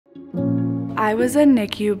I was a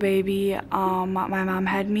NICU baby. My mom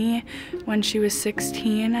had me when she was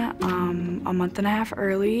 16, a month and a half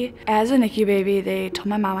early. As a NICU baby, they told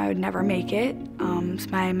my mom I would never make it. So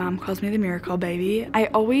my mom calls me the miracle baby. I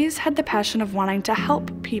always had the passion of wanting to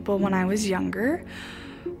help people when I was younger,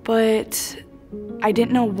 but I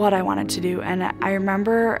didn't know what I wanted to do. And I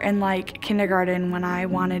remember in like kindergarten when I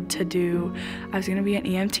wanted to do, I was gonna be an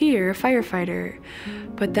EMT or a firefighter.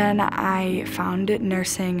 But then I found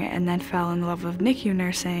nursing and then fell in love with NICU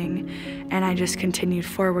nursing, and I just continued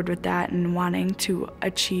forward with that and wanting to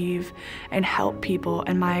achieve and help people.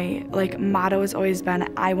 And my motto has always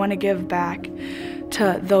been, I want to give back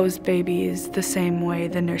to those babies the same way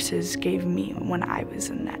the nurses gave me when I was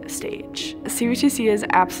in that stage. CVTC is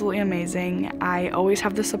absolutely amazing. I always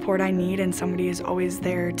have the support I need, and somebody is always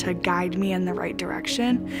there to guide me in the right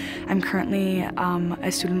direction. I'm currently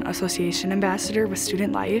a student association ambassador with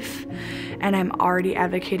Student Life, and I'm already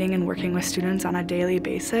advocating and working with students on a daily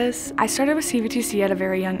basis. I started with CVTC at a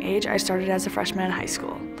very young age. I started as a freshman in high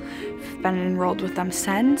school. I've been enrolled with them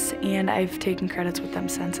since, and I've taken credits with them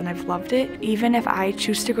since, and I've loved it. Even if I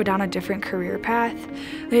choose to go down a different career path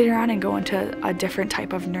later on and go into a different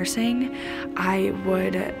type of nursing, I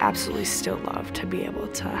would absolutely still love to be able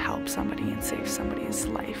to help somebody and save somebody's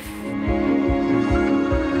life.